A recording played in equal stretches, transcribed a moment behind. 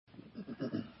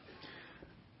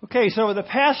Okay, so over the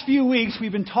past few weeks,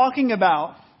 we've been talking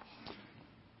about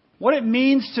what it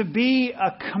means to be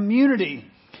a community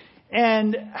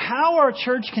and how our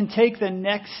church can take the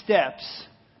next steps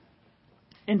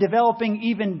in developing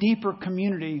even deeper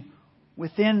community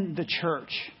within the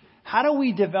church. How do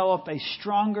we develop a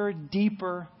stronger,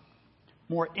 deeper,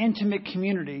 more intimate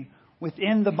community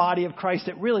within the body of Christ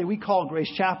that really we call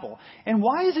Grace Chapel? And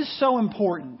why is this so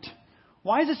important?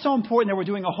 Why is it so important that we're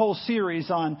doing a whole series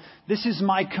on This Is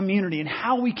My Community and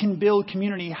how we can build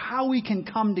community, how we can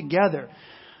come together?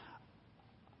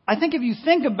 I think if you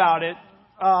think about it,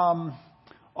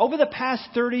 over the past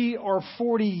 30 or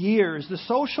 40 years, the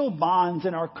social bonds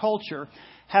in our culture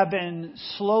have been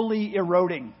slowly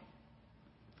eroding.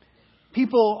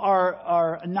 People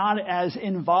are not as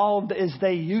involved as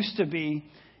they used to be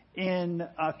in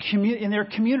their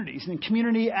communities, in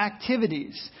community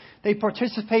activities. They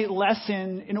participate less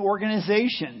in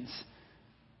organizations.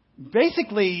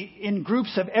 Basically, in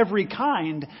groups of every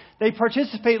kind, they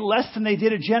participate less than they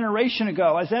did a generation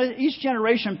ago. As each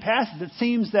generation passes, it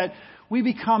seems that we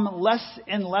become less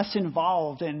and less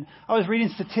involved. And I was reading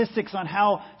statistics on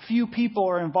how few people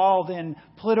are involved in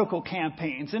political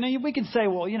campaigns. And we can say,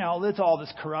 well, it's all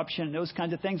this corruption, those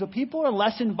kinds of things. But people are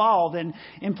less involved in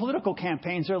political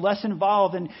campaigns. They're less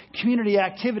involved in community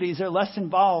activities. They're less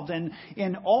involved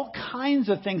in all kinds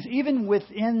of things, even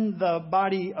within the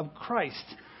body of Christ.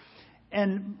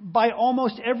 And by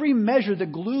almost every measure, the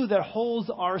glue that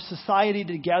holds our society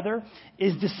together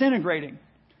is disintegrating.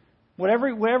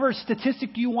 Whatever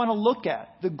statistic you want to look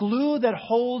at, the glue that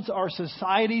holds our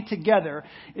society together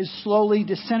is slowly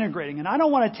disintegrating. And I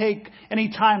don't want to take any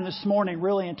time this morning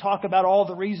really and talk about all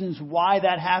the reasons why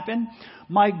that happened.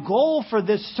 My goal for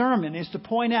this sermon is to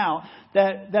point out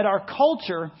that our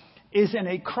culture is in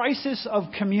a crisis of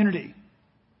community,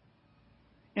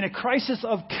 in a crisis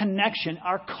of connection.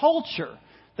 Our culture,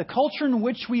 the culture in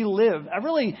which we live,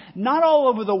 really not all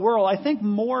over the world, I think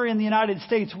more in the United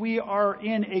States, we are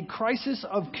in a crisis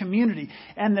of community.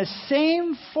 And the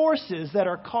same forces that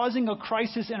are causing a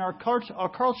crisis in our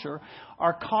culture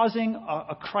are causing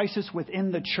a crisis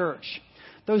within the church.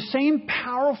 Those same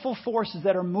powerful forces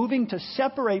that are moving to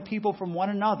separate people from one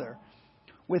another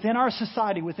within our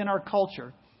society, within our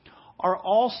culture, are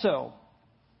also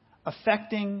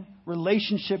affecting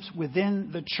relationships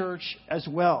within the church as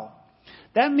well.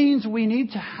 That means we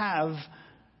need to have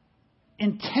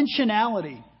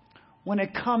intentionality when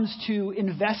it comes to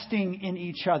investing in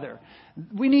each other.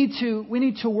 We need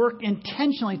to work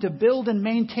intentionally to build and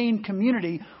maintain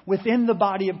community within the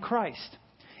body of Christ.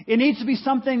 It needs to be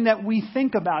something that we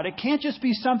think about. It can't just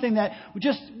be something that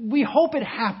we hope it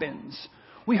happens.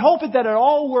 We hope that it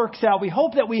all works out. We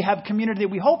hope that we have community.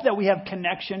 We hope that we have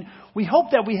connection. We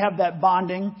hope that we have that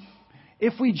bonding.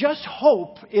 If we just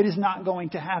hope, it is not going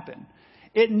to happen.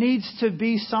 It needs to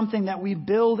be something that we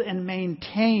build and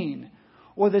maintain,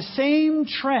 or the same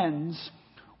trends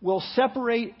will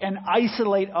separate and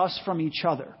isolate us from each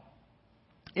other.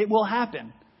 It will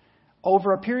happen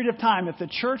over a period of time. If the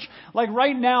church, like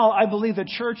right now, I believe the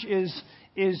church is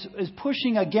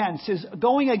going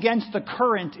against the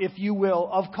current, if you will,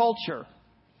 of culture.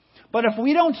 But if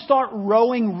we don't start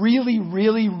rowing really,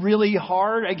 really, really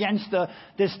hard against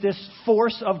this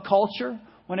force of culture,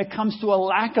 when it comes to a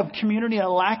lack of community, a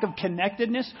lack of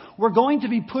connectedness, we're going to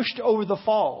be pushed over the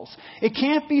falls. It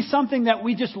can't be something that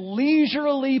we just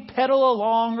leisurely paddle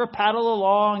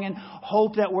along and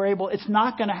hope that we're able. It's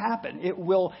not going to happen.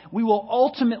 We will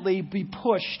ultimately be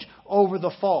pushed over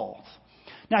the falls.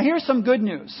 Now, here's some good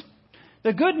news.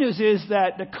 The good news is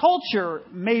that the culture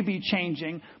may be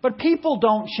changing, but people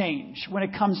don't change when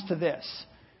it comes to this.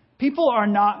 People are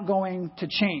not going to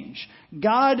change.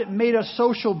 God made us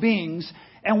social beings,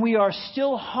 and we are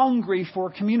still hungry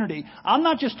for community. I'm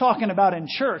not just talking about in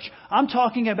church. I'm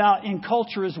talking about in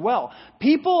culture as well.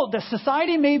 The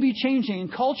society may be changing,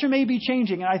 and culture may be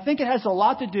changing, and I think it has a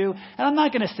lot to do, and I'm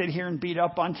not going to sit here and beat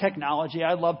up on technology.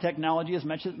 I love technology as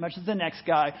much as the next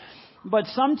guy. But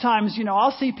sometimes,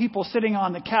 I'll see people sitting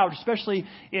on the couch, especially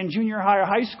in junior high or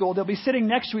high school. They'll be sitting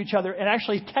next to each other and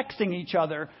actually texting each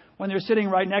other when they're sitting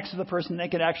right next to the person they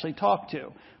could actually talk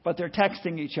to. But they're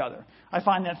texting each other. I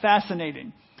find that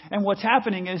fascinating. And what's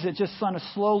happening is it just kind of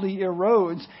slowly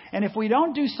erodes. And if we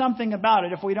don't do something about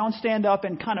it, if we don't stand up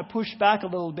and kind of push back a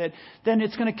little bit, then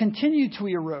it's going to continue to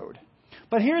erode.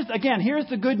 But here's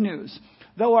the good news.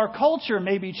 Though our culture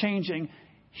may be changing,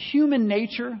 human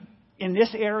nature in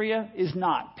this area is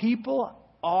not. People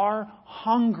are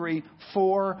hungry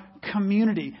for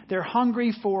community. They're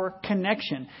hungry for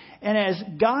connection. And as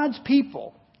God's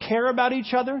people, care about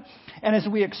each other, and as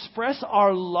we express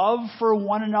our love for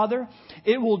one another,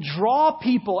 it will draw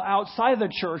people outside of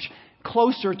the church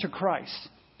closer to Christ.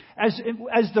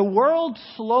 As the world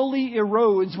slowly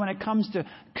erodes when it comes to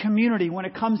community, when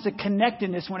it comes to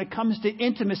connectedness, when it comes to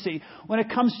intimacy, when it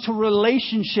comes to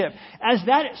relationship, as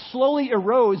that slowly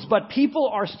erodes, but people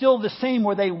are still the same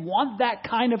where they want that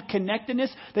kind of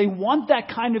connectedness, they want that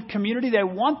kind of community, they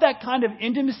want that kind of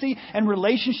intimacy and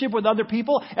relationship with other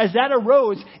people, as that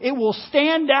erodes, it will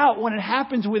stand out when it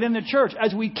happens within the church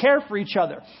as we care for each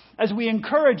other, as we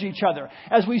encourage each other,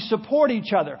 as we support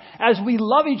each other, as we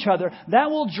love each other. That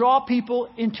will draw people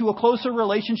into a closer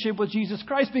relationship with Jesus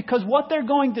Christ, because what they're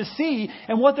going to see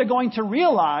and what they're going to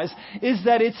realize is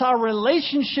that it's our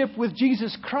relationship with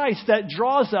Jesus Christ that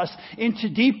draws us into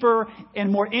deeper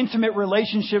and more intimate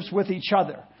relationships with each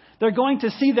other. They're going to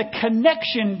see the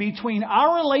connection between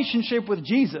our relationship with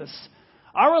Jesus,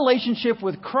 our relationship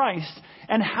with Christ,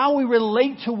 and how we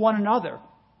relate to one another,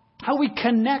 how we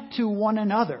connect to one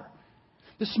another.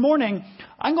 This morning,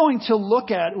 we're going to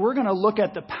look at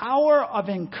the power of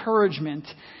encouragement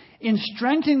in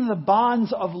strengthening the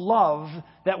bonds of love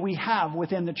that we have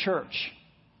within the church.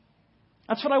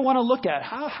 That's what I want to look at.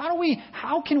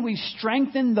 How can we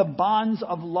strengthen the bonds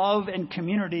of love and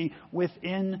community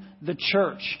within the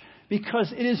church?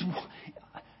 Because it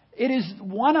is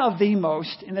one of the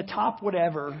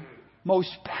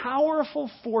most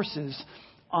powerful forces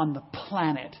on the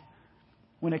planet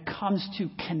when it comes to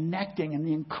connecting and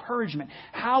the encouragement.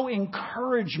 How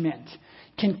encouragement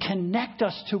can connect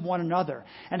us to one another,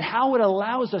 and how it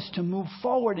allows us to move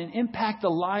forward and impact the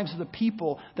lives of the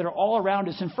people that are all around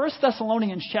us. In 1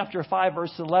 Thessalonians chapter 5,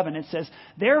 verse 11, it says,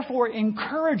 "Therefore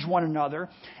encourage one another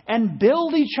and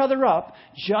build each other up,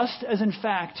 just as in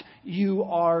fact you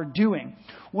are doing."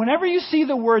 Whenever you see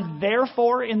the word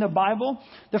therefore in the Bible,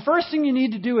 the first thing you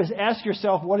need to do is ask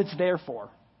yourself what it's there for.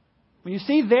 When you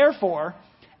see therefore,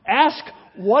 ask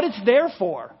what it's there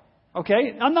for.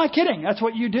 Okay? I'm not kidding. That's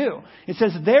what you do. It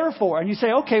says therefore. And you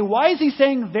say, okay, why is he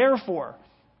saying therefore?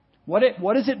 What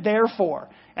is it there for?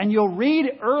 And you'll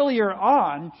read earlier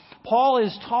on, Paul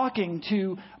is talking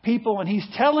to people and he's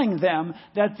telling them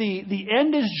that the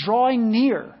end is drawing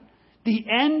near. The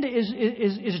end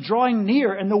is drawing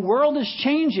near, and the world is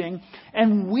changing,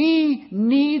 and we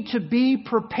need to be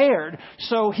prepared.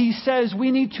 So he says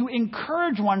we need to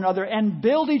encourage one another and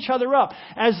build each other up.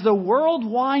 As the world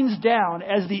winds down,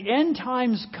 as the end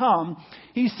times come,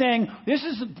 he's saying this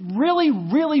is really,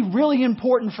 really, really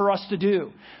important for us to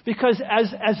do. Because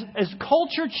as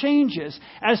culture changes,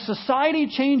 as society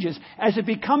changes, as it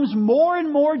becomes more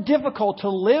and more difficult to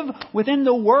live within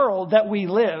the world that we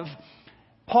live,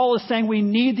 Paul is saying we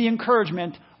need the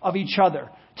encouragement of each other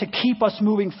to keep us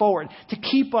moving forward, to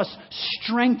keep us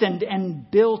strengthened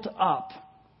and built up.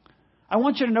 I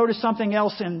want you to notice something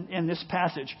else in this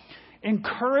passage.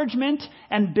 Encouragement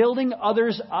and building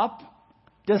others up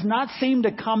does not seem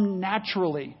to come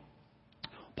naturally.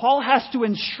 Paul has to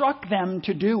instruct them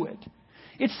to do it.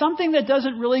 It's something that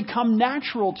doesn't really come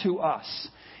natural to us.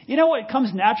 You know what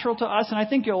comes natural to us? And I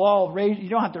think you'll all raise, you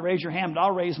don't have to raise your hand, but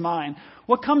I'll raise mine.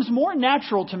 What comes more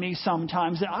natural to me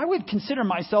sometimes, that I would consider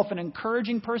myself an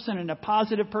encouraging person and a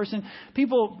positive person.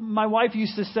 My wife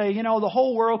used to say, the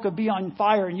whole world could be on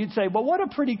fire. And you'd say, well, what a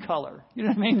pretty color. You know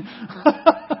what I mean?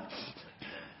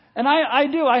 And I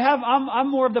do.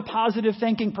 I'm more of the positive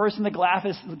thinking person, the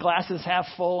glass is half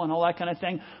full and all that kind of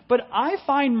thing. But I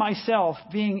find myself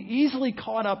being easily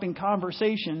caught up in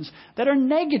conversations that are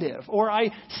negative, or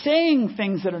saying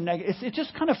things that are negative. It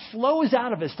just kind of flows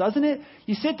out of us, doesn't it?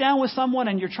 You sit down with someone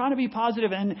and you're trying to be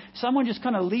positive, and someone just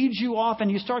kind of leads you off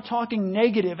and you start talking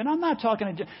negative. And I'm not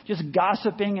talking just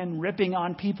gossiping and ripping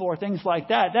on people or things like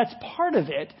that. That's part of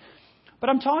it. But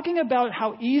I'm talking about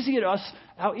how easy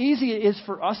it is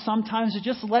for us sometimes to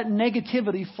just let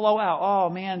negativity flow out. Oh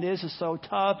man, this is so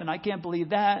tough, and I can't believe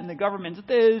that, and the government's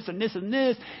this and this and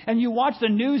this. And you watch the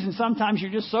news, and sometimes you're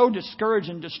just so discouraged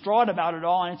and distraught about it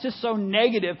all, and it's just so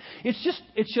negative. It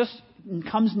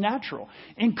comes natural.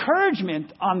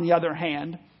 Encouragement, on the other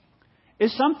hand,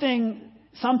 is something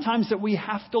sometimes that we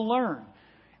have to learn.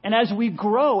 And as we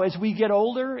grow, as we get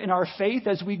older in our faith,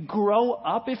 as we grow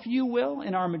up, if you will,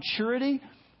 in our maturity,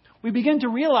 we begin to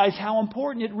realize how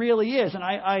important it really is. And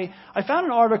I found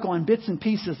an article in Bits and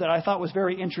Pieces that I thought was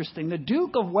very interesting. The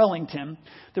Duke of Wellington,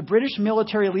 the British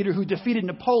military leader who defeated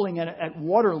Napoleon at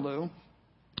Waterloo,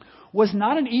 was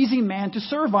not an easy man to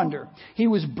serve under. He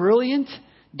was brilliant,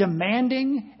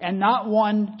 demanding, and not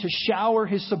one to shower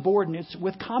his subordinates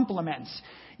with compliments.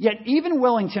 Yet even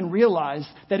Wellington realized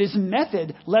that his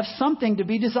method left something to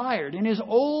be desired. In his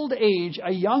old age,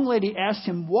 a young lady asked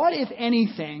him what, if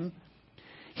anything,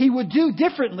 he would do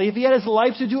differently if he had his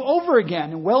life to do over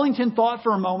again. And Wellington thought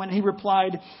for a moment. He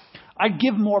replied, "I'd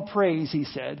give more praise," he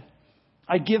said.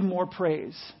 "I'd give more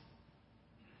praise."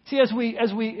 See, as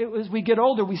we get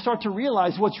older, we start to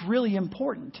realize what's really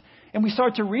important. And we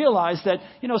start to realize that,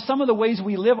 some of the ways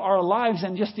we live our lives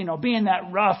and just, being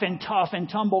that rough and tough and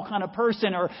tumble kind of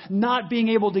person, or not being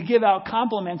able to give out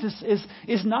compliments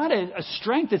is not a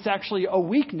strength. It's actually a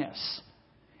weakness.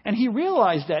 And he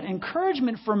realized that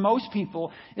encouragement for most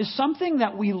people is something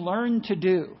that we learn to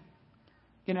do.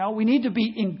 We need to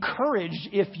be encouraged,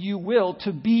 if you will,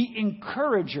 to be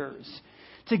encouragers,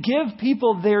 to give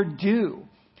people their due.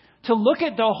 To look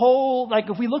at the whole, like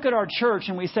if we look at our church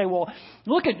and we say, well,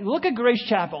 look at Grace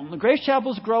Chapel. The Grace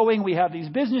Chapel's growing. We have these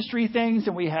business tree things,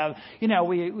 and we have,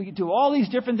 we do all these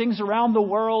different things around the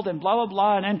world and blah, blah,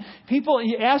 blah. And then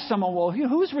you ask someone, well,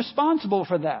 who's responsible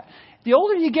for that? The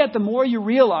older you get, the more you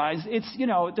realize it's,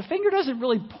 the finger doesn't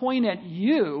really point at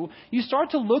you. You start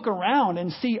to look around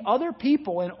and see other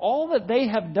people and all that they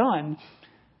have done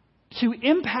to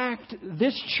impact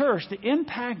this church, to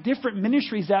impact different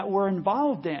ministries that we're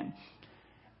involved in.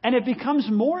 And it becomes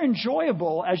more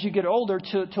enjoyable as you get older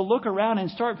to look around and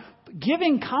start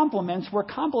giving compliments where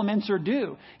compliments are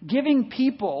due. Giving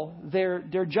people their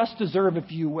just deserve, if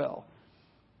you will.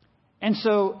 And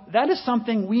so that is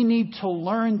something we need to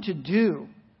learn to do.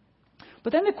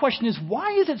 But then the question is,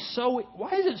 why is it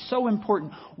so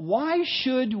important? Why is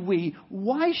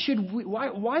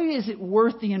it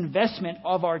worth the investment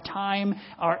of our time,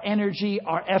 our energy,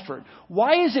 our effort?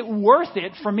 Why is it worth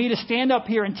it for me to stand up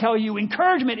here and tell you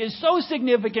encouragement is so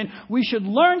significant? We should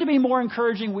learn to be more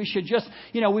encouraging. We should just,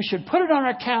 we should put it on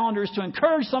our calendars to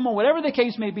encourage someone, whatever the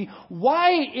case may be.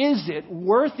 Why is it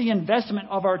worth the investment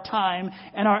of our time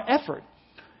and our effort?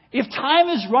 If time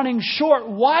is running short,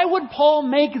 why would Paul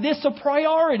make this a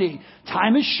priority?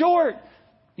 Time is short.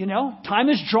 Time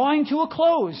is drawing to a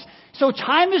close. So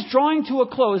time is drawing to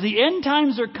a close. The end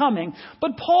times are coming.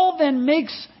 But Paul then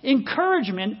makes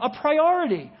encouragement a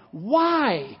priority.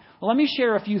 Why? Well, let me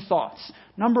share a few thoughts.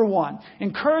 Number one,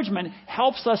 encouragement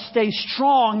helps us stay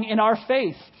strong in our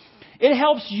faith. It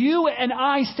helps you and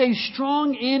I stay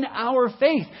strong in our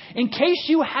faith. In case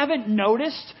you haven't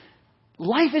noticed,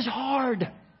 life is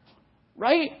hard.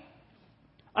 Right?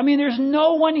 I mean, there's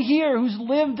no one here who's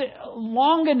lived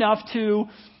long enough to,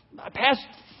 past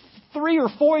 3 or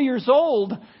 4 years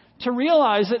old, to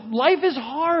realize that life is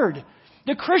hard.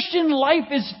 The Christian life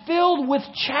is filled with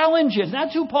challenges.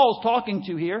 That's who Paul's talking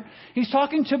to here. He's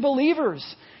talking to believers.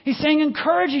 He's saying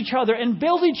encourage each other and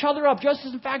build each other up, just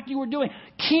as in fact you were doing.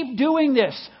 Keep doing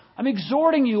this. I'm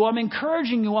exhorting you. I'm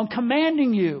encouraging you. I'm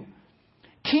commanding you.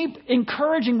 Keep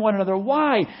encouraging one another.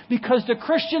 Why? Because the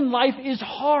Christian life is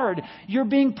hard. You're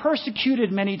being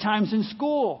persecuted many times in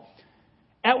school.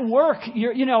 At work,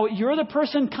 you're the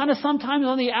person kind of sometimes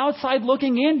on the outside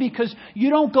looking in because you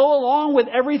don't go along with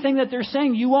everything that they're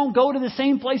saying. You won't go to the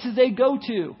same places they go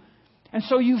to. And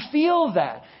so you feel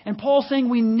that. And Paul's saying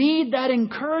we need that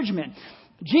encouragement.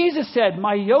 Jesus said,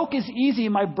 "My yoke is easy,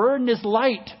 my burden is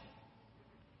light."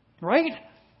 Right?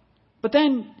 But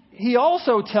then he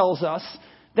also tells us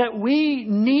that we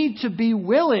need to be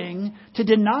willing to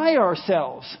deny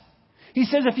ourselves. He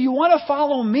says, if you want to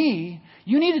follow me,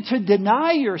 you need to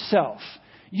deny yourself.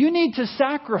 You need to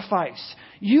sacrifice.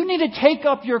 You need to take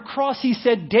up your cross, he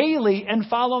said, daily and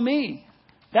follow me.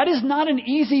 That is not an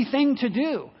easy thing to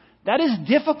do. That is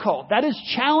difficult. That is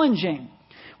challenging.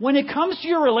 When it comes to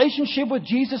your relationship with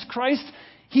Jesus Christ,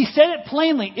 he said it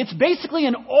plainly. It's basically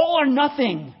an all or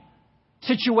nothing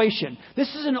situation.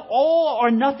 This is an all or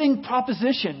nothing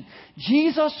proposition.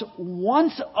 Jesus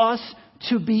wants us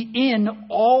to be in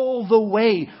all the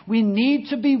way. We need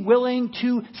to be willing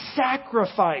to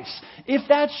sacrifice. If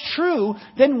that's true,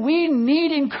 then we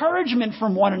need encouragement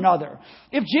from one another.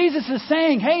 If Jesus is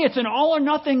saying, hey, it's an all or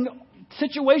nothing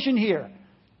situation here.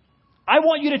 I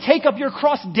want you to take up your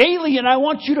cross daily and I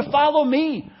want you to follow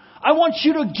me. I want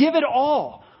you to give it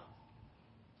all.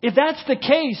 If that's the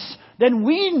case, then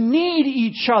we need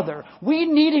each other. We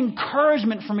need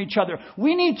encouragement from each other.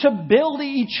 We need to build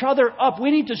each other up.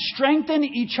 We need to strengthen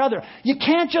each other. You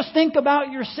can't just think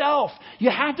about yourself. You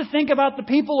have to think about the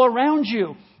people around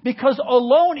you. Because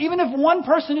alone, even if one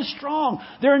person is strong,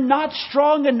 they're not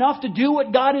strong enough to do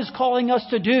what God is calling us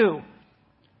to do.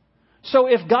 So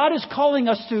if God is calling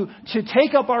us to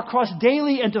take up our cross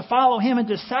daily and to follow Him and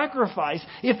to sacrifice,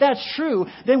 if that's true,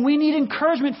 then we need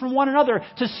encouragement from one another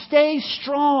to stay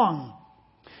strong,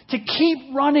 to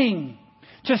keep running,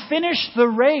 to finish the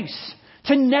race,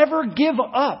 to never give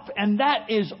up. And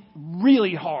that is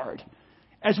really hard.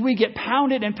 as we get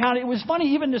pounded and pounded. It was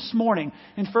funny, even this morning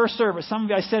in first service, some of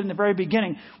you I said in the very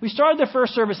beginning, we started the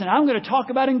first service and I'm going to talk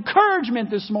about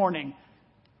encouragement this morning.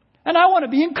 And I want to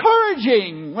be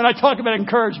encouraging when I talk about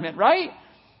encouragement, right?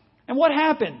 And what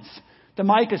happens? The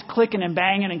mic is clicking and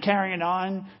banging and carrying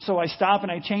on. So I stop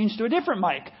and I change to a different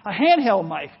mic, a handheld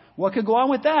mic. What could go on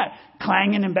with that?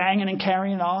 Clanging and banging and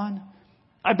carrying on.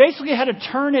 I basically had to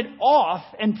turn it off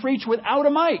and preach without a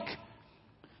mic.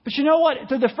 But you know what?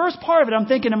 Through the first part of it, I'm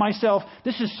thinking to myself,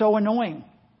 this is so annoying.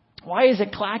 Why is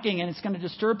it clacking and it's going to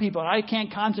disturb people and I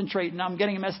can't concentrate and I'm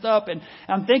getting messed up? And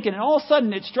I'm thinking, and all of a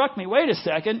sudden it struck me, wait a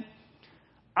second.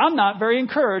 I'm not very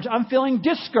encouraged. I'm feeling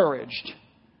discouraged.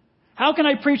 How can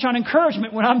I preach on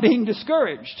encouragement when I'm being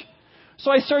discouraged? So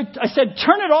I said,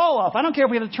 turn it all off. I don't care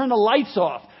if we have to turn the lights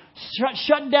off.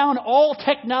 Shut down all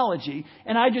technology.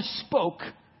 And I just spoke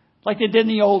like they did in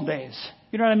the old days.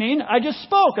 You know what I mean? I just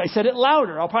spoke. I said it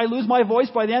louder. I'll probably lose my voice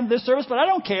by the end of this service, but I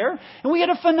don't care. And we had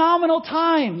a phenomenal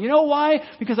time. You know why?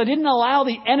 Because I didn't allow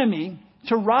the enemy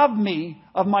to rob me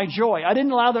of my joy. I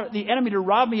didn't allow the enemy to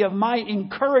rob me of my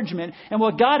encouragement and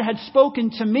what God had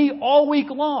spoken to me all week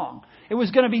long. It was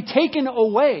going to be taken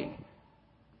away.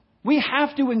 We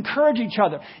have to encourage each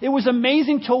other. It was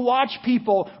amazing to watch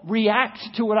people react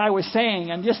to what I was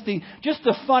saying, and just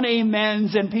the fun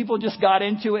amens, and people just got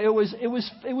into it. It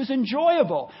was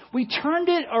enjoyable. We turned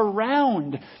it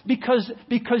around because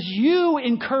you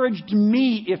encouraged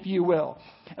me, if you will.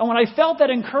 And when I felt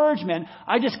that encouragement,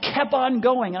 I just kept on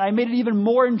going, and I made it even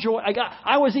more I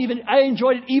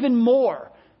enjoyed it even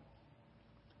more.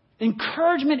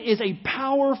 Encouragement is a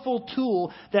powerful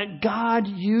tool that God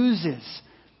uses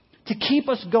to keep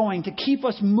us going, to keep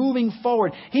us moving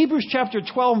forward. Hebrews chapter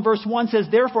 12 and verse 1 says,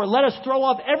 therefore, let us throw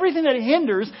off everything that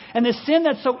hinders and the sin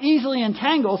that so easily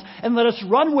entangles, and let us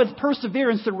run with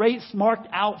perseverance the race marked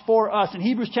out for us. In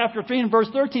Hebrews chapter 3 and verse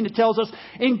 13, it tells us,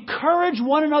 encourage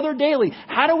one another daily.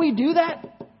 How do we do that?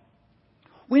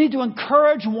 We need to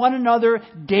encourage one another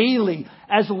daily,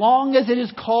 as long as it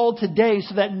is called today,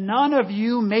 so that none of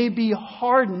you may be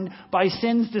hardened by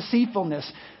sin's deceitfulness.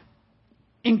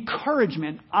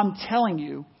 Encouragement, I'm telling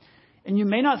you, and you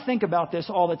may not think about this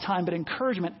all the time, but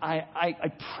encouragement,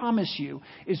 I promise you,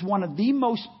 is one of the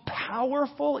most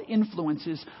powerful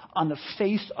influences on the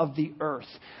face of the earth.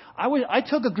 I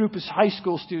took a group of high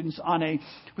school students on it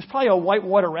was probably a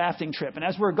whitewater rafting trip. And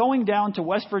as we were going down to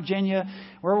West Virginia,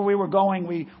 wherever we were going,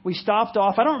 we stopped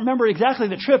off. I don't remember exactly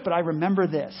the trip, but I remember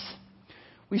this.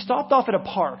 We stopped off at a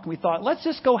park. We thought, let's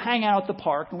just go hang out at the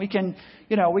park, and we can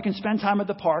spend time at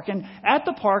the park. And at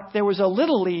the park, there was a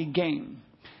Little League game.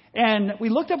 And we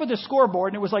looked up at the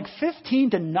scoreboard, and it was like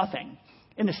 15-0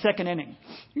 in the second inning.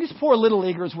 These poor Little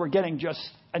Leaguers were getting just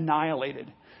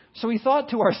annihilated. So we thought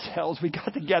to ourselves, we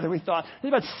got together, we thought,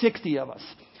 there's about 60 of us.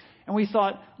 And we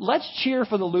thought, let's cheer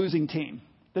for the losing team.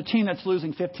 The team that's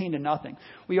losing 15-0.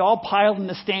 We all piled in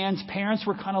the stands. Parents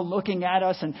were kind of looking at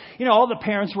us. And, all the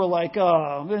parents were like,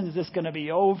 oh, when is this going to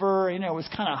be over? It was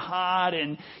kind of hot.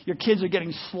 And your kids are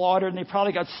getting slaughtered. And they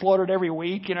probably got slaughtered every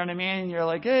week. You know what I mean? And you're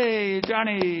like, hey,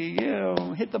 Johnny,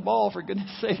 hit the ball for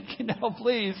goodness sake.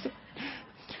 Please.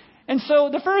 And so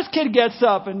the first kid gets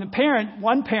up. And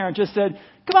one parent just said,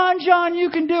 come on, John, you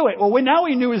can do it. Well, now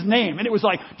we knew his name. And it was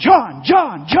like, John,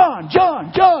 John, John,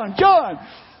 John, John, John.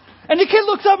 And the kid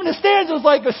looks up in the stands. It was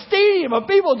like a stadium of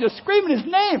people just screaming his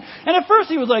name. And at first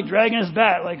he was like dragging his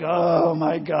bat, like, oh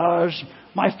my gosh,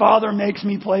 my father makes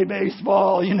me play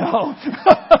baseball, And he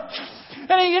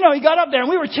got up there and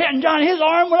we were chanting John. His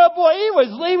arm went up. Boy, he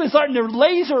was starting to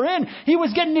laser in. He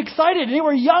was getting excited. And they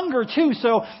were younger too,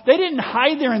 so they didn't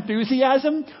hide their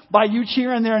enthusiasm by you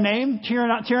cheering their name,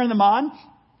 cheering them on.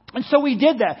 And so we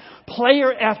did that,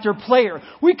 player after player.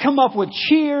 We come up with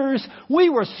cheers. We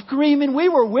were screaming. We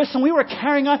were whistling. We were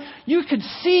carrying on. You could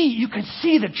see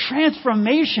the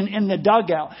transformation in the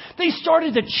dugout. They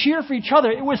started to cheer for each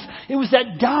other. It was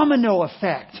that domino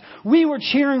effect. We were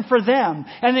cheering for them.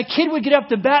 And the kid would get up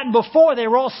to bat, and before they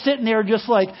were all sitting there just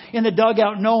like in the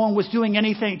dugout. No one was doing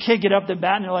anything. Kid get up to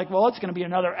bat, and they're like, well, it's going to be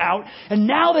another out. And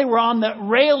now they were on the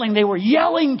railing. They were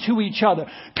yelling to each other.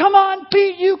 Come on,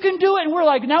 Pete, you can do it. And we're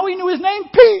like, now we knew his name.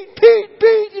 Pete, Pete,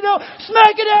 Pete,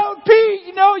 smack it out,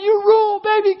 Pete, you rule,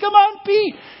 baby. Come on,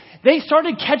 Pete. They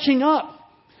started catching up.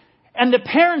 And the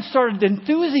parents started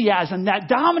enthusiasm, that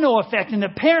domino effect. And the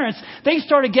parents, they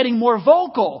started getting more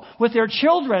vocal with their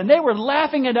children. They were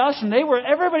laughing at us, and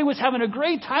everybody was having a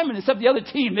great time, except the other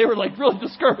team. They were like really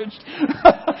discouraged.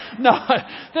 No,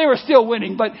 they were still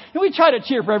winning. But we tried to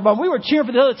cheer for everyone. We were cheering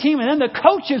for the other team. And then the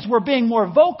coaches were being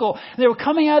more vocal. They were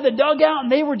coming out of the dugout,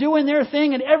 and they were doing their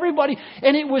thing. And everybody,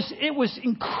 and it was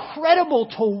incredible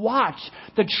to watch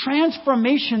the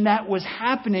transformation that was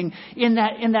happening in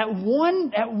that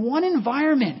one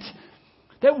environment,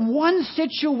 that one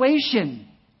situation.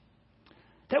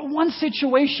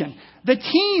 The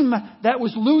team that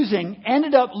was losing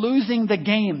ended up losing the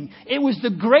game. It was the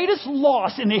greatest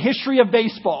loss in the history of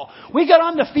baseball. We got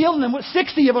on the field, and then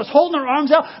 60 of us holding our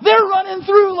arms out. They're running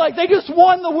through like they just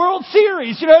won the World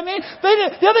Series. You know what I mean?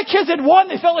 The other kids had won.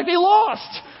 They felt like they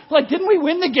lost. Like, didn't we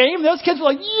win the game? Those kids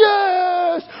were like,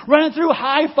 yes! Running through,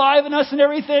 high-fiving us and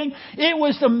everything. It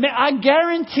was I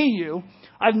guarantee you,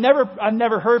 I've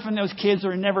never heard from those kids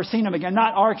or never seen them again.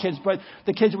 Not our kids, but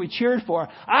the kids that we cheered for.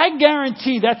 I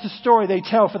guarantee that's a story they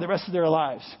tell for the rest of their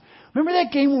lives. Remember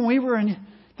that game when we were in...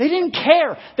 They didn't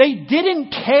care. They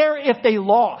didn't care if they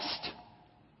lost.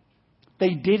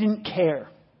 They didn't care.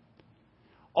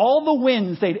 All the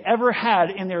wins they'd ever had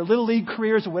in their Little League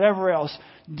careers or whatever else,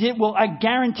 I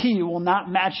guarantee you, will not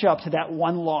match up to that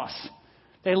one loss.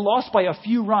 They lost by a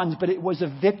few runs, but it was a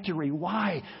victory.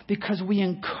 Why? Because we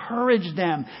encouraged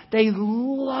them. They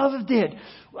loved it.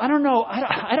 I don't know.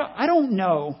 I don't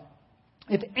know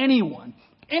if any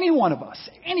one of us,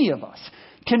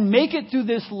 can make it through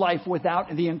this life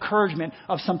without the encouragement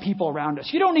of some people around us.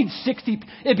 You don't need 60.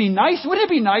 It'd be nice. Wouldn't it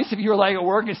be nice if you were like at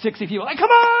work and 60 people like, come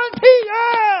on, Pete,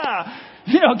 yeah!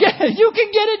 You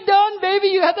can get it done, baby.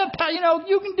 You have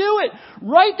you can do it.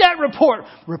 Write that report.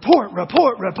 Report.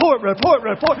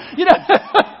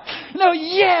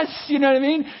 Yes. You know what I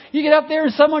mean? You get up there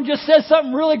and someone just says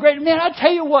something really great. Man, I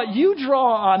tell you what, you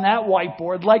draw on that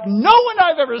whiteboard like no one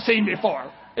I've ever seen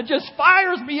before. It just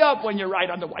fires me up when you write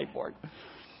on the whiteboard.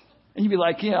 And you'd be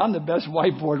like, yeah, I'm the best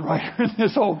whiteboard writer in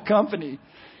this whole company.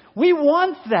 We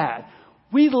want that.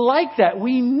 We like that.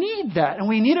 We need that. And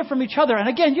we need it from each other. And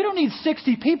again, you don't need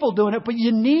 60 people doing it, but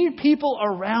you need people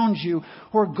around you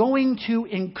who are going to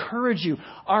encourage you.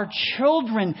 Our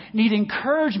children need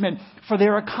encouragement for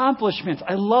their accomplishments.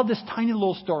 I love this tiny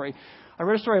little story. I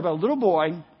read a story about a little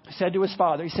boy who said to his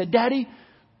father, he said, Daddy,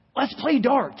 let's play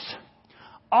darts.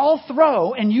 I'll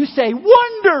throw and you say,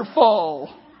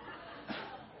 wonderful.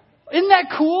 Isn't that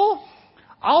cool?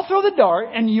 I'll throw the dart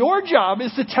and your job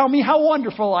is to tell me how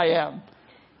wonderful I am.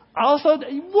 Also,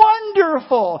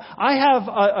 wonderful. I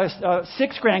have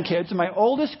 6 grandkids, and my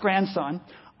oldest grandson,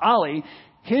 Ollie,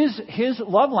 his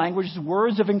love language is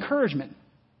words of encouragement.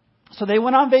 So they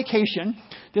went on vacation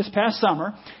this past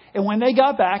summer, and when they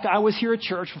got back, I was here at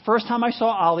church. The first time I saw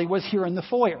Ollie was here in the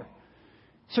foyer.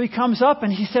 So he comes up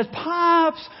and he says,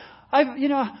 Pops, I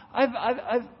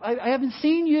haven't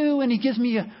seen you. And he gives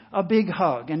me a big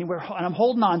hug. And I'm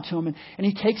holding on to him. And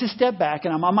he takes a step back.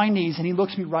 And I'm on my knees. And he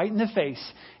looks me right in the face.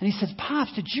 And he says,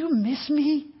 Pops, did you miss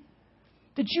me?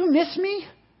 Did you miss me?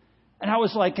 And I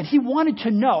was like, and he wanted to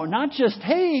know, not just,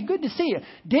 hey, good to see you.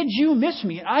 Did you miss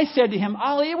me? And I said to him,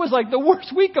 Ollie, it was like the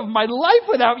worst week of my life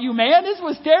without you, man. This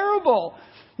was terrible.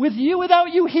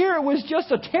 Without you here, it was just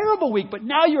a terrible week. But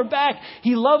now you're back.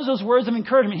 He loves those words of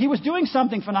encouragement. He was doing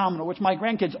something phenomenal, which my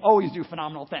grandkids always do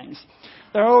phenomenal things.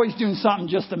 They're always doing something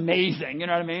just amazing. You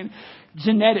know what I mean?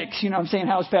 Genetics, you know what I'm saying,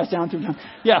 how it's passed down through them.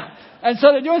 Yeah. And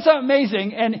so they're doing something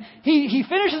amazing. And he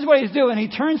finishes what he's doing. He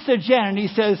turns to Jen and he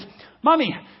says,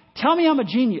 Mommy, tell me I'm a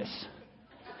genius.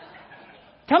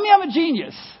 Tell me I'm a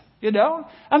genius. You know,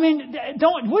 I mean,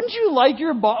 wouldn't you like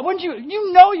your boss? Wouldn't you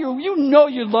you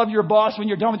love your boss when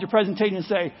you're done with your presentation and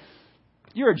say,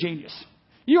 you're a genius.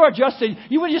 You would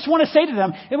just want to say to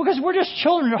them, because we're just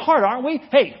children at heart, aren't we?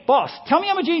 Hey, boss, tell me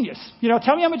I'm a genius.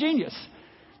 Tell me I'm a genius.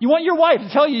 You want your wife to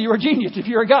tell you you're a genius if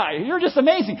you're a guy. You're just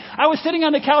amazing. I was sitting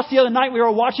on the couch the other night. We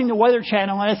were watching the Weather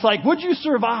Channel, and it's like, would you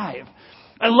survive?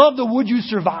 I love the would you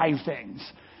survive things.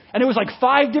 And it was like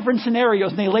 5 different scenarios,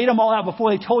 and they laid them all out before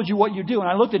they told you what you do. And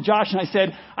I looked at Josh and I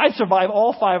said, I'd survive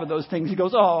all 5 of those things. He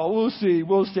goes, oh,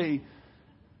 we'll see.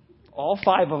 All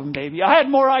 5 of them, baby. I had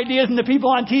more ideas than the people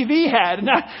on TV had. And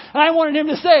I wanted him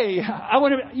to say,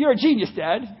 you're a genius,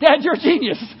 Dad. Dad, you're a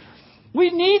genius. We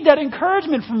need that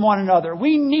encouragement from one another.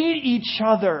 We need each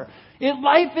other.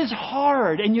 Life is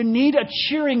hard, and you need a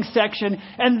cheering section.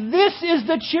 And this is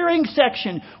the cheering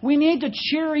section. We need to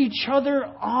cheer each other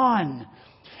on.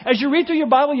 As you read through your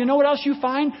Bible, you know what else you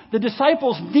find? The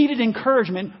disciples needed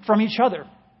encouragement from each other.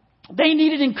 They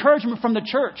needed encouragement from the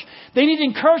church. They needed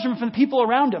encouragement from the people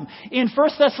around them. In 1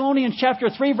 Thessalonians chapter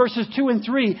 3, verses 2 and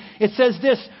 3, it says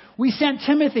this, "We sent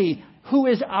Timothy, who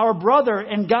is our brother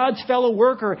and God's fellow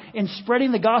worker in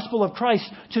spreading the gospel of Christ,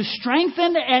 to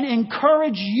strengthen and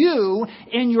encourage you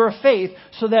in your faith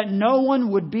so that no one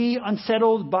would be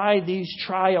unsettled by these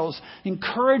trials."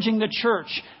 Encouraging the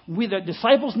church. The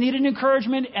disciples needed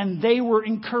encouragement, and they were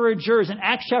encouragers. In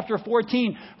Acts chapter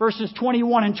 14, verses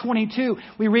 21 and 22,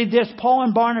 we read this, "Paul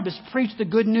and Barnabas preached the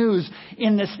good news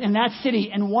in that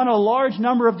city and won a large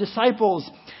number of disciples.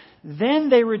 Then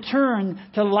they returned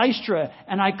to Lystra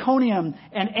and Iconium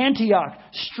and Antioch,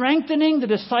 strengthening the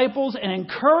disciples and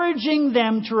encouraging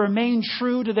them to remain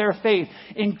true to their faith."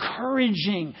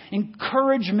 Encouragement.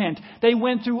 They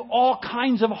went through all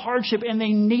kinds of hardship and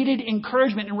they needed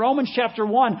encouragement. In Romans chapter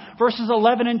 1, verses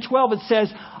 11 and 12, it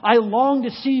says, "I long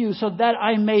to see you so that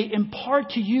I may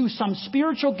impart to you some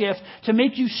spiritual gift to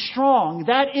make you strong.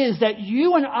 That is, that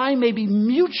you and I may be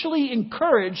mutually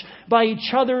encouraged by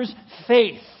each other's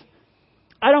faith."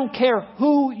 I don't care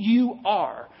who you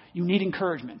are. You need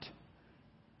encouragement.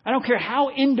 I don't care how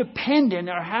independent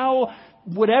or how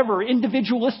whatever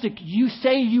individualistic you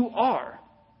say you are.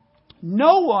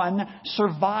 No one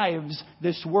survives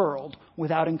this world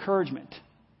without encouragement.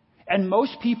 And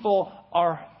most people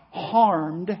are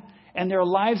harmed and their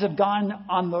lives have gone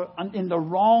in the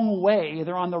wrong way.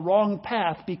 They're on the wrong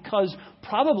path because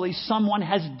probably someone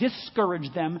has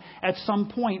discouraged them at some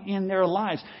point in their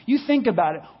lives. You think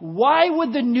about it. Why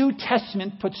would the New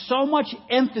Testament put so much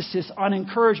emphasis on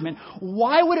encouragement?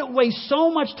 Why would it waste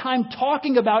so much time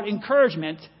talking about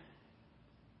encouragement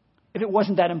if it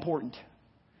wasn't that important?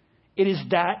 It is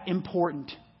that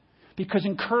important because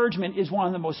encouragement is one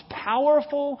of the most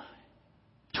powerful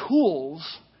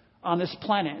tools on this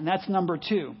planet. And that's number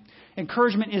 2.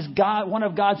 Encouragement is one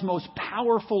of God's most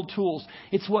powerful tools.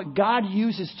 It's what God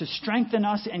uses to strengthen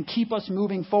us and keep us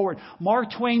moving forward.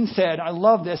 Mark Twain said, I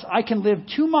love this, "I can live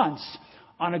 2 months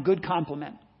on a good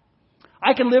compliment."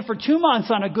 I can live for 2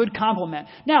 months on a good compliment.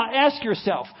 Now ask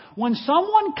yourself, when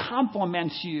someone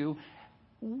compliments you,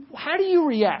 how do you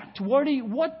react? What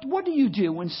do you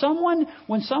do when someone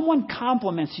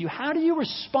compliments you? How do you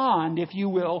respond, if you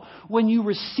will, when you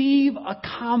receive a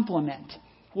compliment?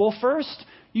 Well, first,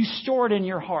 you store it in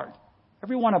your heart.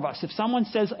 Every one of us. If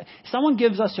someone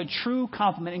gives us a true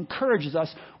compliment, encourages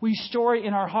us, we store it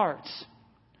in our hearts.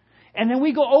 And then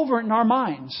we go over it in our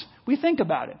minds. We think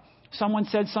about it. Someone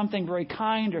said something very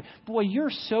kind, or, "Boy, you're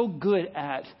so good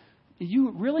at..."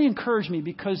 You really encourage me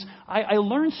because I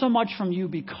learned so much from you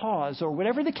because, or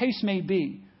whatever the case may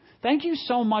be. Thank you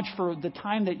so much for the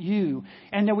time that you,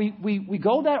 and then we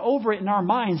go that over it in our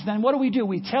minds. Then what do?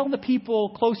 We tell the people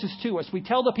closest to us. We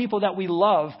tell the people that we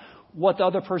love what the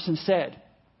other person said.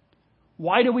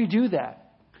 Why do we do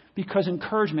that? Because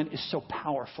encouragement is so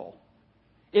powerful.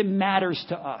 It matters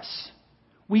to us.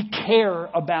 We care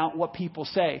about what people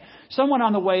say. Someone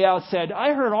on the way out said,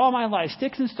 "I heard all my life,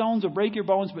 sticks and stones will break your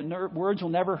bones, but words will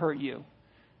never hurt you."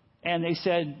 And they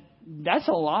said, "That's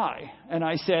a lie." And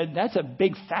I said, "That's a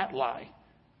big fat lie."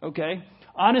 Okay?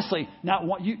 Honestly,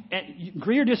 you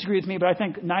agree or disagree with me, but I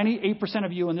think 98%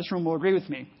 of you in this room will agree with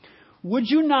me. Would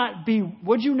you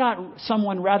not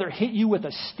someone rather hit you with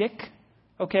a stick,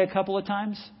 okay, a couple of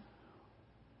times?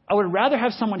 I would rather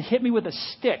have someone hit me with a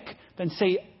stick than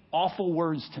say awful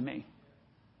words to me.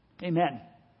 Amen.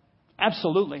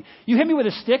 Absolutely. You hit me with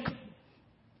a stick,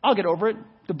 I'll get over it.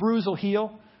 The bruise will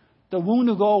heal. The wound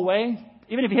will go away.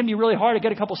 Even if you hit me really hard, I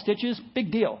get a couple stitches,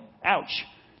 big deal. Ouch.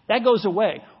 That goes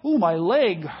away. Ooh, my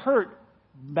leg hurt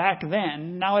back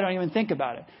then. Now I don't even think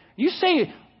about it. You say,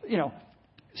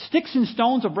 sticks and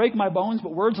stones will break my bones,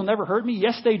 but words will never hurt me.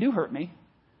 Yes, they do hurt me.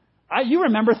 You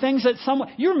remember things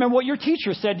you remember what your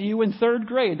teacher said to you in 3rd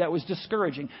grade that was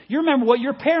discouraging. You remember what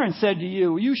your parents said to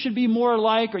you. You should be more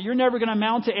like, or you're never going to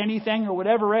amount to anything, or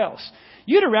whatever else.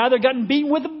 You'd have rather gotten beaten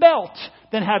with a belt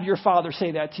than have your father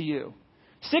say that to you.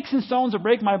 Sticks and stones will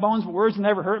break my bones, but words will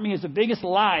never hurt me is the biggest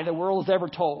lie the world has ever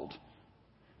told.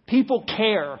 People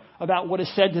care about what is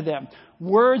said to them.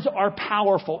 Words are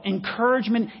powerful.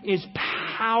 Encouragement is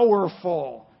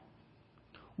powerful.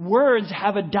 Words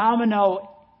have a domino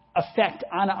effect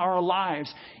on our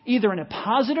lives, either in a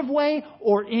positive way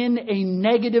or in a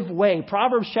negative way.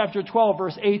 Proverbs chapter 12,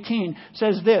 verse 18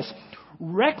 says this,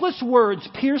 "Reckless words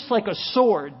pierce like a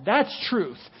sword." That's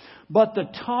truth. "But the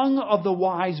tongue of the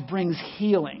wise brings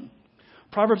healing."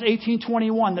 Proverbs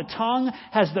 18:21, "The tongue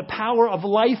has the power of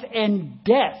life and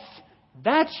death."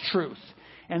 That's truth.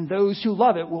 "And those who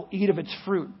love it will eat of its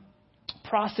fruit."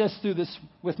 Process through this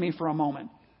with me for a moment.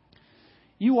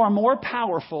 You are more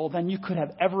powerful than you could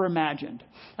have ever imagined.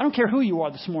 I don't care who you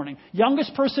are this morning.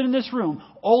 Youngest person in this room,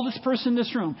 oldest person in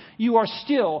this room. You are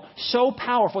still so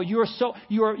powerful. You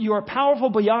are powerful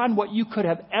beyond what you could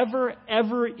have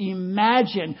ever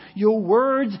imagined. Your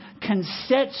words can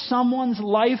set someone's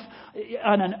life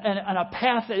on a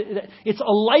path. It's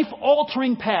a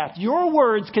life-altering path. Your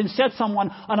words can set someone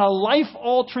on a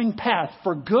life-altering path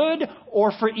for good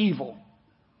or for evil.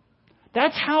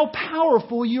 That's how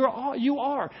powerful you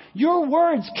are. Your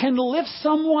words can lift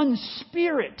someone's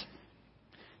spirit.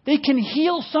 They can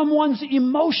heal someone's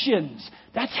emotions.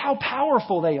 That's how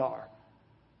powerful they are.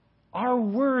 Our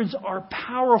words are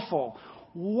powerful.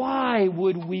 Why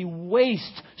would we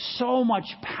waste so much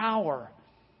power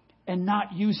and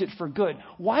not use it for good?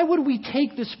 Why would we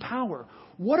take this power?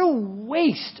 What a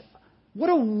waste. What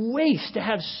a waste to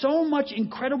have so much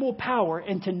incredible power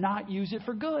and to not use it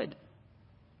for good.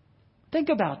 Think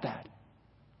about that.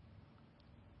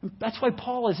 That's why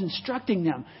Paul is instructing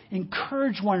them.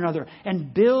 Encourage one another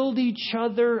and build each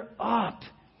other up.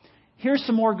 Here's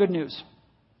some more good news.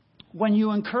 When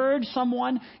you encourage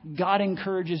someone, God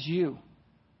encourages you.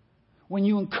 When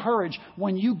you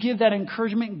give that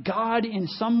encouragement, God in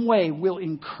some way will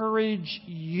encourage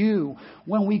you.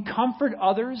 When we comfort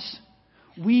others,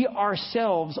 we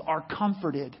ourselves are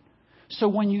comforted. So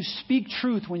when you speak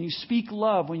truth, when you speak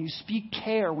love, when you speak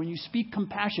care, when you speak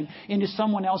compassion into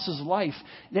someone else's life,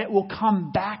 that will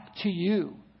come back to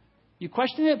you. You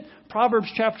question it? Proverbs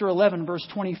chapter 11, verse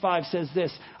 25 says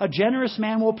this: a generous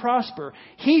man will prosper.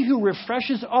 He who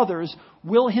refreshes others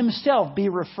will himself be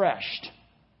refreshed.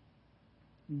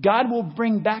 God will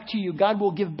bring back to you. God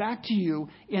will give back to you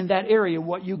in that area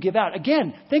what you give out.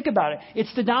 Again, think about it.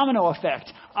 It's the domino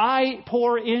effect. I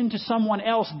pour into someone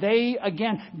else.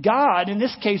 God in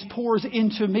this case pours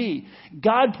into me.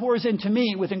 God pours into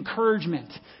me with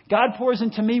encouragement. God pours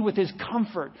into me with His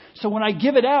comfort. So when I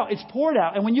give it out, it's poured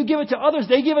out. And when you give it to others,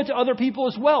 they give it to other people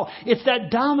as well. It's that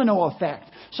domino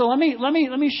effect. So let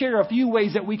me share a few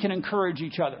ways that we can encourage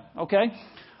each other. Okay?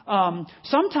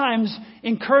 Sometimes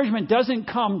encouragement doesn't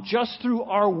come just through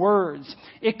our words.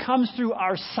 It comes through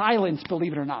our silence,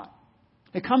 believe it or not.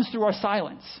 It comes through our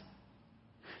silence.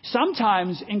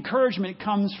 Sometimes encouragement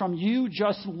comes from you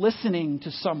just listening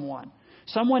to someone.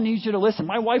 Someone needs you to listen.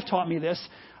 My wife taught me this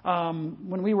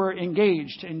when we were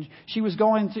engaged, and she had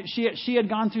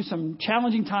gone through some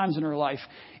challenging times in her life,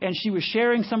 and she was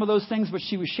sharing some of those things, but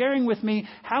she was sharing with me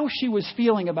how she was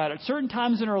feeling about it. Certain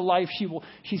times in her life,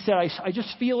 she said, I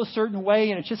just feel a certain way,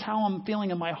 and it's just how I'm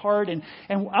feeling in my heart, and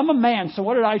I'm a man, so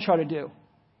what did I try to do?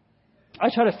 I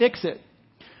try to fix it.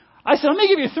 I said, let me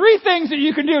give you 3 things that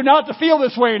you can do not to feel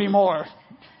this way anymore.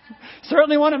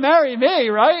 Certainly want to marry me,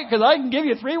 right? Because I can give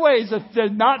you 3 ways to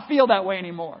not feel that way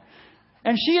anymore.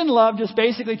 And she in love just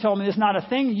basically told me there's not a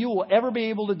thing you will ever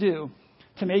be able to do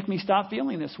to make me stop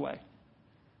feeling this way.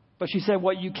 But she said,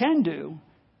 what you can do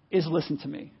is listen to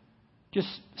me. Just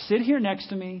sit here next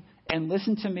to me and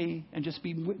listen to me and just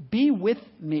be with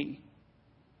me.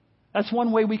 That's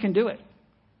one way we can do it.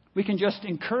 We can just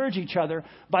encourage each other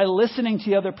by listening to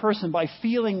the other person, by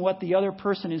feeling what the other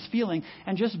person is feeling,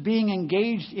 and just being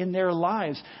engaged in their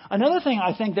lives. Another thing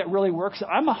I think that really works,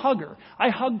 I'm a hugger. I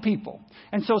hug people.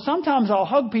 And so sometimes I'll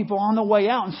hug people on the way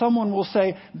out, and someone will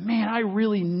say, man, I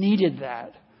really needed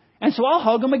that. And so I'll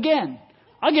hug them again.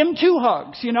 I'll give them 2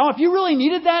 hugs. You know, if you really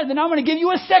needed that, then I'm going to give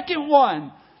you a second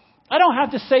one. I don't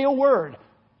have to say a word.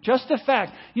 Just the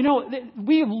fact, you know,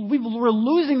 we're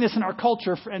losing this in our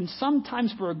culture, and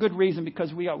sometimes for a good reason,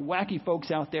 because we got wacky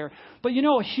folks out there. But, you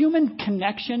know, human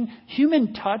connection,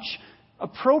 human touch,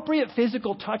 appropriate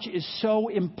physical touch is so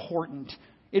important.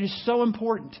 It is so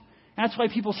important. And that's why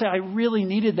people say, I really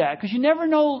needed that. Because you never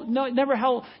know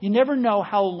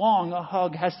how long a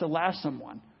hug has to last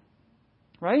someone.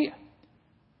 Right?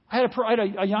 I had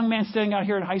a young man standing out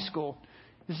here in high school.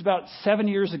 This is about 7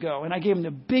 years ago, and I gave him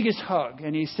the biggest hug.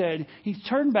 And he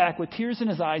turned back with tears in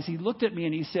his eyes. He looked at me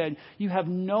and he said, you have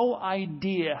no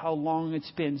idea how long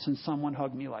it's been since someone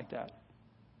hugged me like that.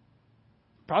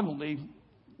 Probably,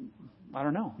 I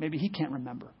don't know, maybe he can't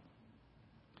remember.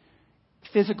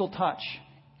 Physical touch,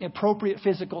 appropriate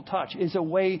physical touch is a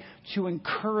way to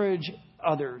encourage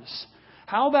others.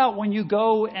 How about when you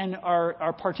go and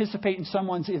are participate in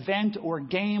someone's event or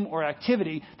game or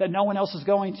activity that no one else is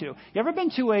going to? You ever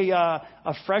been to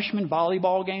a freshman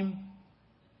volleyball game?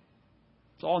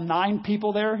 It's all 9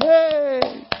 people there. Hey!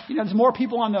 You know, there's more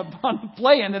people on the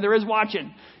play-in than there is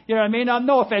watching. You know what I mean?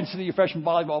 No offense to you freshman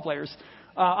volleyball players.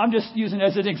 I'm just using it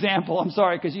as an example. I'm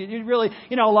sorry, because you really,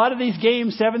 a lot of these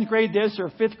games, 7th grade this or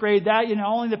 5th grade that,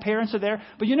 only the parents are there.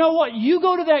 But you know what? You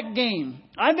go to that game.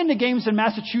 I've been to games in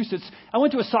Massachusetts. I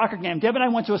went to a soccer game. Deb and I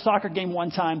went to a soccer game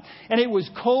one time, and it was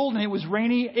cold and it was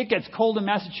rainy. It gets cold in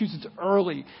Massachusetts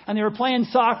early. And they were playing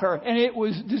soccer, and it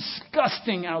was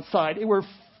disgusting outside. It were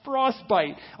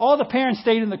frostbite. All the parents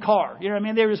stayed in the car. You know what I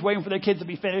mean? They were just waiting for their kids to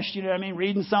be finished. You know what I mean?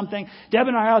 Reading something. Deb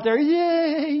and I are out there.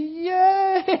 Yay!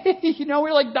 Yay!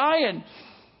 We're like dying.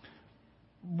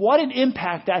 What an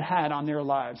impact that had on their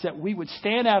lives, that we would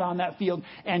stand out on that field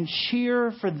and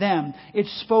cheer for them. It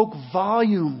spoke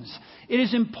volumes. It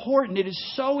is important. It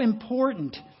is so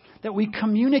important that we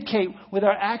communicate with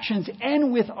our actions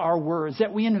and with our words,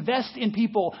 that we invest in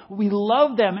people. We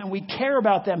love them and we care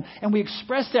about them, and we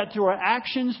express that through our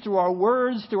actions, through our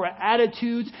words, through our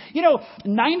attitudes.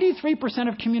 93%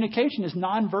 of communication is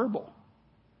nonverbal.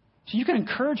 So you can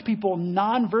encourage people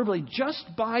nonverbally just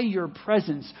by your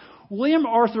presence. William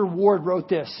Arthur Ward wrote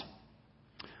this: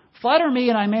 "Flatter me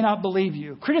and I may not believe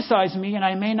you. Criticize me and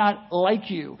I may not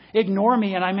like you. Ignore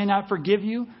me and I may not forgive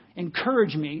you.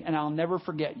 Encourage me and I'll never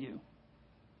forget you."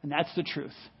 And that's the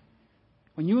truth.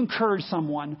 When you encourage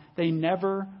someone, they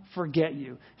never forget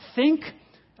you. Think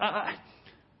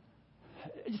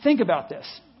about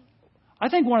this. I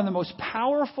think one of the most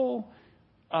powerful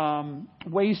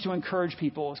ways to encourage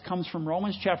people comes from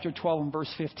Romans chapter 12 and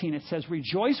verse 15. It says,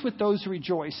 "Rejoice with those who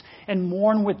rejoice and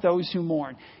mourn with those who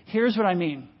mourn." Here's what I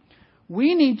mean.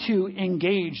 We need to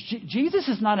engage. Jesus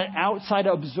is not an outside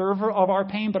observer of our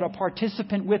pain, but a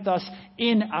participant with us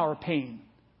in our pain.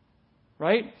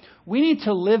 Right? We need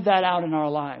to live that out in our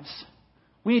lives.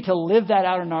 We need to live that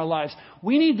out in our lives.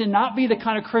 We need to not be the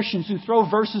kind of Christians who throw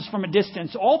verses from a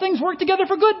distance. All things work together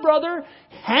for good, brother.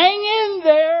 Hang in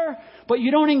there. But you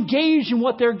don't engage in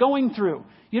what they're going through.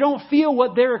 You don't feel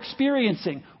what they're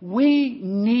experiencing. We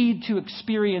need to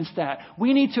experience that.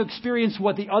 We need to experience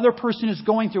what the other person is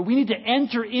going through. We need to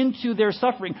enter into their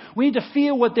suffering. We need to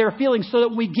feel what they're feeling so that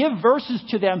when we give verses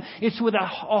to them, it's with a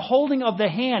holding of the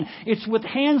hand. It's with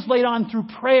hands laid on through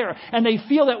prayer. And they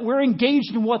feel that we're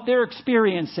engaged in what they're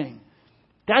experiencing.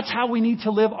 That's how we need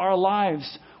to live our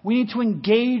lives. We need to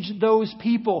engage those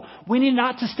people. We need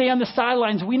not to stay on the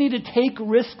sidelines. We need to take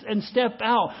risks and step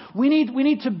out. We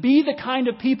need to be the kind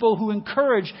of people who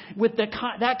encourage with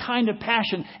that kind of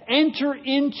passion. Enter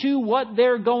into what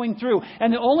they're going through.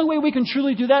 And the only way we can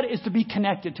truly do that is to be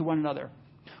connected to one another.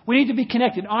 We need to be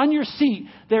connected. On your seat,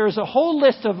 there's a whole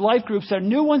list of life groups. There are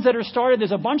new ones that are started.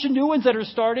 There's a bunch of new ones that are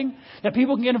starting that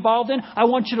people can get involved in. I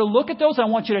want you to look at those. I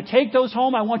want you to take those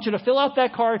home. I want you to fill out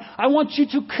that card. I want you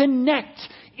to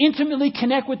intimately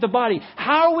connect with the body.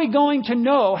 How are we going to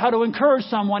know how to encourage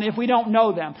someone if we don't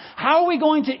know them? How are we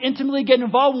going to intimately get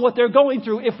involved in what they're going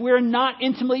through if we're not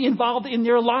intimately involved in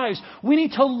their lives? We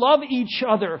need to love each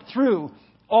other through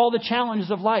all the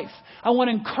challenges of life. I want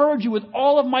to encourage you with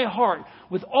all of my heart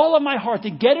to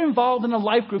get involved in a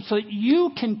life group so that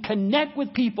you can connect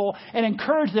with people and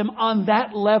encourage them on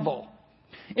that level.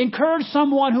 Encourage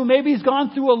someone who maybe has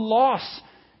gone through a loss.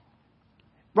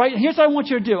 Right? Here's what I want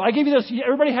you to do. I gave you those.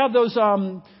 Everybody have those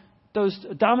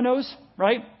dominoes,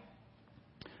 right?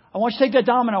 I want you to take that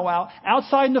domino out.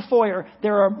 Outside in the foyer,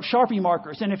 there are Sharpie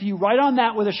markers. And if you write on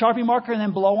that with a Sharpie marker and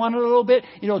then blow on it a little bit,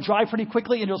 it'll dry pretty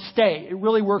quickly and it'll stay. It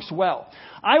really works well.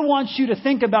 I want you to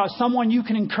think about someone you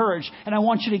can encourage, and I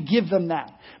want you to give them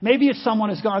that. Maybe it's someone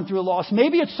who's gone through a loss.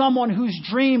 Maybe it's someone whose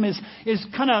dream is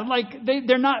kind of like they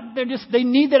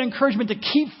need that encouragement to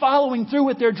keep following through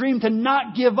with their dream, to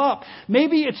not give up.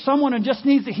 Maybe it's someone who just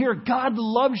needs to hear God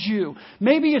loves you.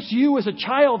 Maybe it's you as a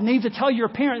child needs to tell your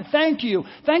parent, thank you.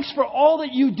 Thanks for all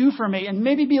that you do for me. And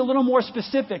maybe be a little more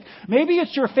specific. Maybe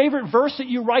it's your favorite verse that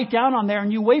you write down on there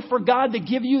and you wait for God to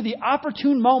give you the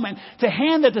opportune moment to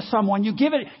hand that to someone. You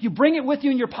give it, you bring it with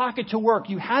you in your pocket to work.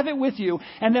 You have it with you.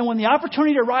 And then when the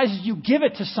opportunity arises, you give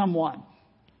it to someone.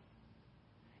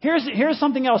 Here's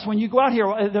something else. When you go out here,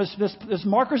 there's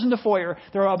markers in the foyer.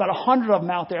 There are about 100 of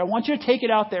them out there. I want you to take it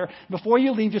out there before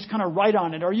you leave. Just kind of write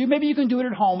on it. Or maybe you can do it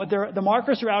at home, but the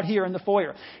markers are out here in the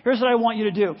foyer. Here's what I want you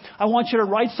to do. I want you to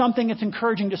write something that's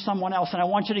encouraging to someone else, and I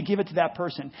want you to give it to that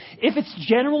person. If it's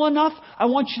general enough, I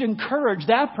want you to encourage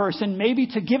that person maybe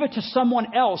to give it to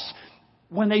someone else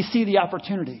when they see the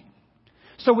opportunity.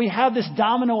 So we have this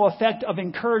domino effect of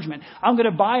encouragement. I'm going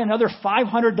to buy another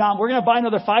 500 dominoes. We're going to buy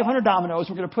another 500 dominoes.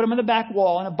 We're going to put them in the back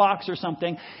wall in a box or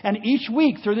something. And each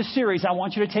week through this series, I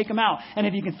want you to take them out. And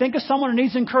if you can think of someone who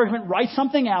needs encouragement, write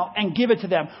something out and give it to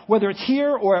them. Whether it's here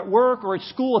or at work or at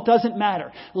school, it doesn't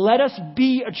matter. Let us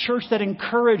be a church that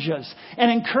encourages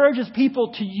and encourages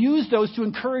people to use those to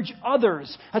encourage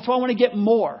others. That's why I want to get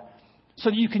more so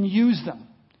that you can use them.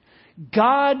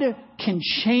 God can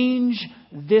change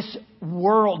this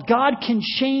world. God can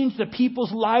change the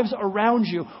people's lives around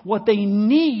you. What they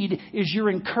need is your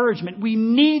encouragement. We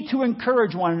need to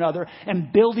encourage one another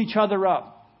and build each other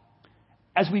up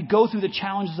as we go through the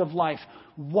challenges of life.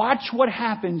 Watch what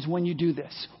happens when you do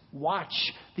this. Watch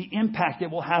the impact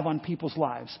it will have on people's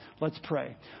lives. Let's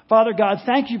pray. Father God,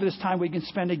 thank you for this time we can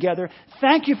spend together.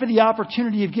 Thank you for the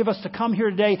opportunity you give us to come here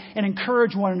today and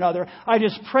encourage one another. I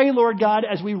just pray, Lord God,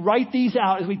 as we write these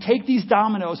out, as we take these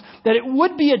dominoes, that it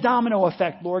would be a domino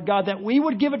effect, Lord God, that we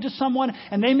would give it to someone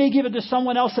and they may give it to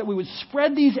someone else, that we would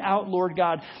spread these out, Lord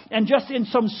God, and just in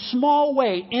some small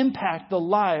way impact the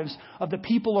lives of the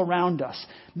people around us.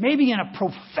 Maybe in a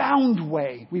profound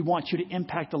way, we want you to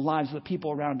impact the lives of the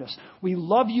people around us. We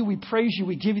love you. We praise you.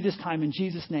 We give you this time in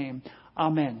Jesus' name.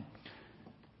 Amen.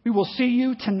 We will see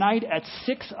you tonight at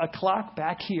 6 o'clock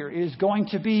back here. It is going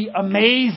to be amazing.